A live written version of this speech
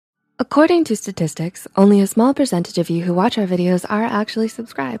According to statistics, only a small percentage of you who watch our videos are actually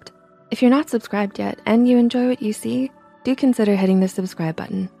subscribed. If you're not subscribed yet and you enjoy what you see, do consider hitting the subscribe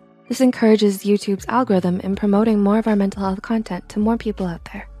button. This encourages YouTube's algorithm in promoting more of our mental health content to more people out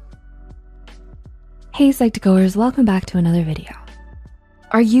there. Hey Psych2Goers, welcome back to another video.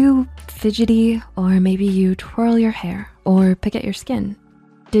 Are you fidgety, or maybe you twirl your hair or pick at your skin?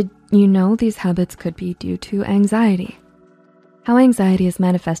 Did you know these habits could be due to anxiety? How anxiety is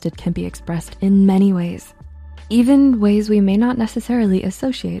manifested can be expressed in many ways, even ways we may not necessarily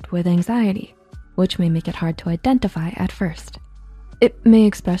associate with anxiety, which may make it hard to identify at first. It may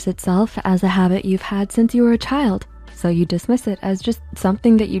express itself as a habit you've had since you were a child, so you dismiss it as just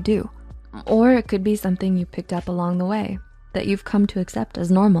something that you do. Or it could be something you picked up along the way that you've come to accept as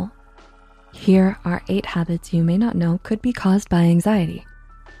normal. Here are 8 habits you may not know could be caused by anxiety.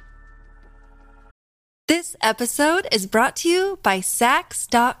 This episode is brought to you by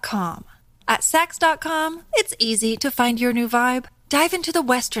Saks.com. At Saks.com, it's easy to find your new vibe. Dive into the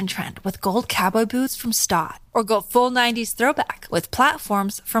Western trend with gold cowboy boots from Staud, or go full 90s throwback with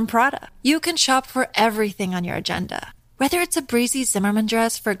platforms from Prada. You can shop for everything on your agenda, whether it's a breezy Zimmermann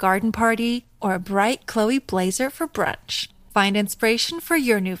dress for a garden party or a bright Chloe blazer for brunch. Find inspiration for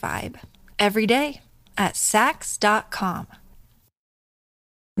your new vibe every day at Saks.com.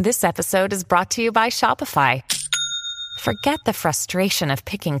 This episode is brought to you by Shopify. Forget the frustration of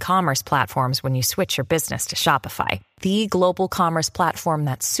picking commerce platforms when you switch your business to Shopify, the global commerce platform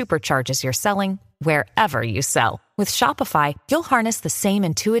that supercharges your selling wherever you sell. With Shopify, you'll harness the same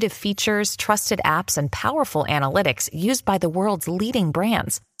intuitive features, trusted apps, and powerful analytics used by the world's leading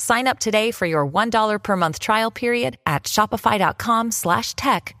brands. Sign up today for your $1 per month trial period at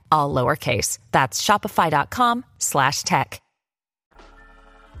shopify.com/tech, all lowercase. That's shopify.com/tech.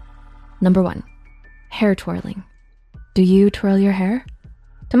 Number 1, hair twirling. Do you twirl your hair?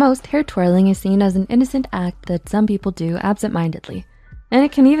 To most, hair twirling is seen as an innocent act that some people do absent-mindedly, and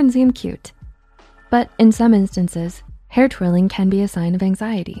it can even seem cute. But in some instances, hair twirling can be a sign of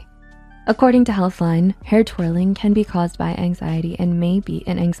anxiety. According to Healthline, hair twirling can be caused by anxiety and may be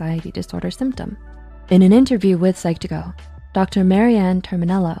an anxiety disorder symptom. In an interview with Psych2Go, Dr. Marianne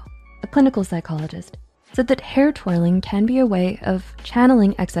Terminello, a clinical psychologist, said that hair twirling can be a way of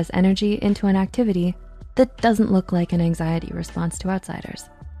channeling excess energy into an activity that doesn't look like an anxiety response to outsiders.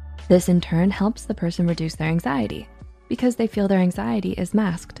 This in turn helps the person reduce their anxiety because they feel their anxiety is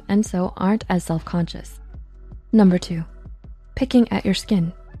masked and so aren't as self-conscious. Number 2, picking at your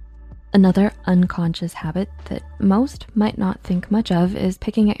skin. Another unconscious habit that most might not think much of is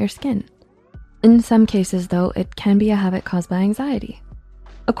picking at your skin. In some cases though, it can be a habit caused by anxiety.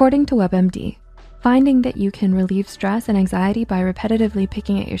 According to WebMD, finding that you can relieve stress and anxiety by repetitively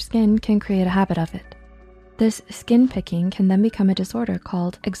picking at your skin can create a habit of it. This skin picking can then become a disorder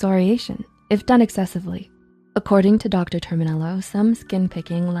called excoriation if done excessively. According to Dr. Terminello, some skin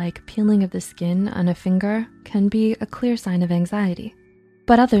picking, like peeling of the skin on a finger, can be a clear sign of anxiety.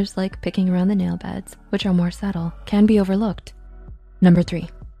 But others, like picking around the nail beds, which are more subtle, can be overlooked. Number 3,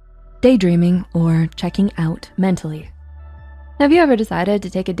 daydreaming or checking out mentally. Have you ever decided to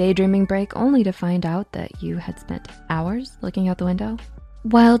take a daydreaming break only to find out that you had spent hours looking out the window?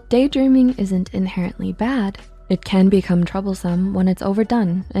 While daydreaming isn't inherently bad, it can become troublesome when it's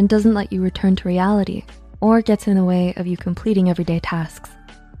overdone and doesn't let you return to reality or gets in the way of you completing everyday tasks.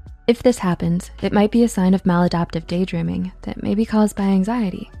 If this happens, it might be a sign of maladaptive daydreaming that may be caused by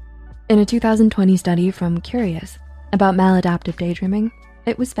anxiety. In a 2020 study from Curious about maladaptive daydreaming,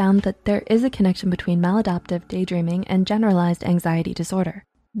 it was found that there is a connection between maladaptive daydreaming and generalized anxiety disorder.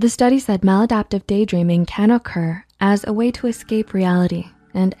 The study said maladaptive daydreaming can occur as a way to escape reality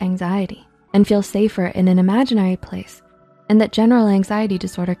and anxiety and feel safer in an imaginary place, and that general anxiety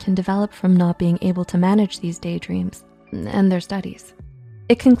disorder can develop from not being able to manage these daydreams and their studies.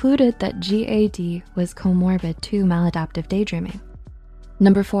 It concluded that GAD was comorbid to maladaptive daydreaming.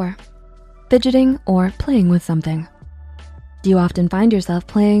 Number 4, fidgeting or playing with something. Do you often find yourself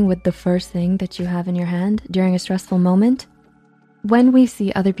playing with the first thing that you have in your hand during a stressful moment? When we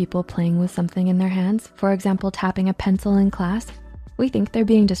see other people playing with something in their hands, for example, tapping a pencil in class, we think they're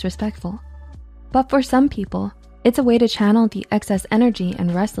being disrespectful. But for some people, it's a way to channel the excess energy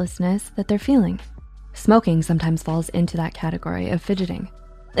and restlessness that they're feeling. Smoking sometimes falls into that category of fidgeting.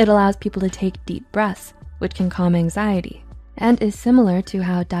 It allows people to take deep breaths, which can calm anxiety, and is similar to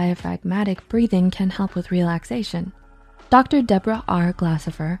how diaphragmatic breathing can help with relaxation. Dr. Deborah R.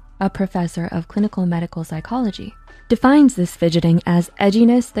 Glassifer, a professor of clinical medical psychology, defines this fidgeting as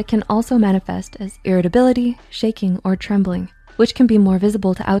edginess that can also manifest as irritability, shaking, or trembling, which can be more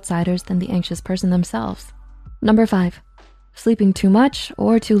visible to outsiders than the anxious person themselves. Number 5, sleeping too much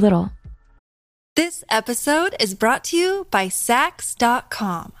or too little. This episode is brought to you by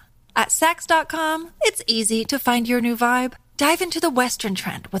Sax.com. At Sax.com, it's easy to find your new vibe. Dive into the Western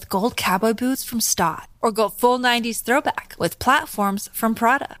trend with gold cowboy boots from Stott, or go full 90s throwback with platforms from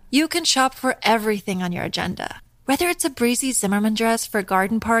Prada. You can shop for everything on your agenda, whether it's a breezy Zimmermann dress for a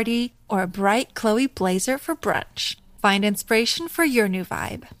garden party or a bright Chloe blazer for brunch. Find inspiration for your new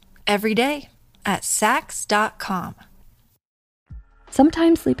vibe every day at Sax.com.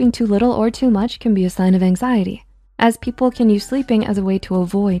 Sometimes sleeping too little or too much can be a sign of anxiety, as people can use sleeping as a way to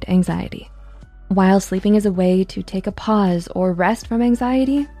avoid anxiety. While sleeping is a way to take a pause or rest from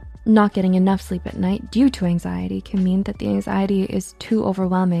anxiety, not getting enough sleep at night due to anxiety can mean that the anxiety is too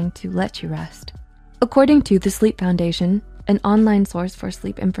overwhelming to let you rest. According to the Sleep Foundation, an online source for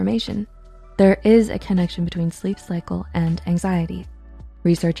sleep information, there is a connection between sleep cycle and anxiety.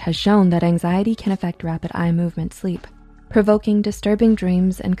 Research has shown that anxiety can affect rapid eye movement sleep, provoking disturbing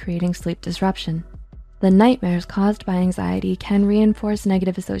dreams and creating sleep disruption. The nightmares caused by anxiety can reinforce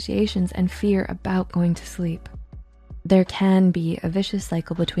negative associations and fear about going to sleep. There can be a vicious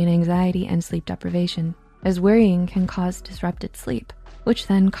cycle between anxiety and sleep deprivation, as worrying can cause disrupted sleep, which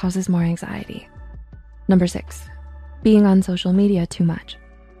then causes more anxiety. Number 6, being on social media too much.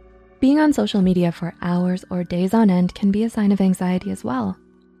 Being on social media for hours or days on end can be a sign of anxiety as well.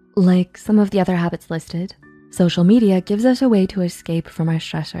 Like some of the other habits listed, social media gives us a way to escape from our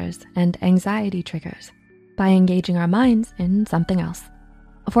stressors and anxiety triggers by engaging our minds in something else.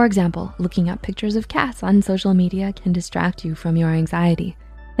 For example, looking up pictures of cats on social media can distract you from your anxiety,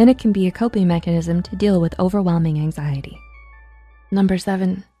 and it can be a coping mechanism to deal with overwhelming anxiety. Number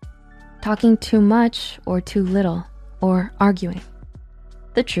 7, talking too much or too little, or arguing.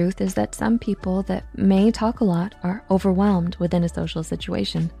 The truth is that some people that may talk a lot are overwhelmed within a social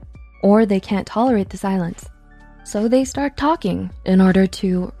situation, or they can't tolerate the silence. So they start talking in order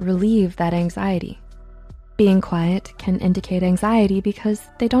to relieve that anxiety. Being quiet can indicate anxiety because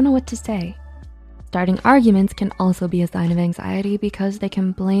they don't know what to say. Starting arguments can also be a sign of anxiety because they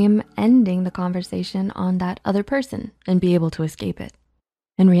can blame ending the conversation on that other person and be able to escape it.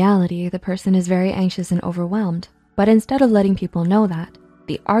 In reality, the person is very anxious and overwhelmed, but instead of letting people know that,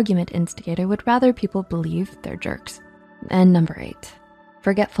 the argument instigator would rather people believe they're jerks. And number 8,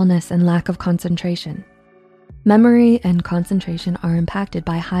 forgetfulness and lack of concentration. Memory and concentration are impacted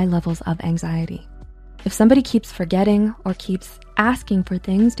by high levels of anxiety. If somebody keeps forgetting or keeps asking for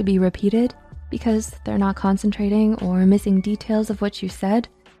things to be repeated because they're not concentrating or missing details of what you said,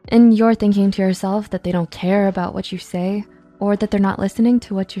 and you're thinking to yourself that they don't care about what you say or that they're not listening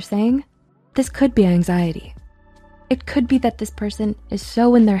to what you're saying, this could be anxiety. It could be that this person is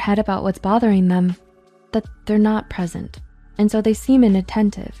so in their head about what's bothering them that they're not present, and so they seem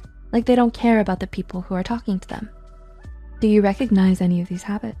inattentive, like they don't care about the people who are talking to them. Do you recognize any of these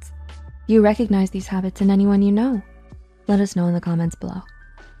habits? Do you recognize these habits in anyone you know? Let us know in the comments below.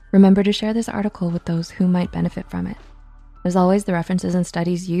 Remember to share this article with those who might benefit from it. As always, the references and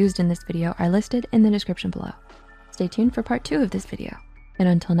studies used in this video are listed in the description below. Stay tuned for part 2 of this video. And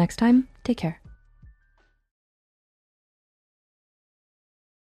until next time, take care.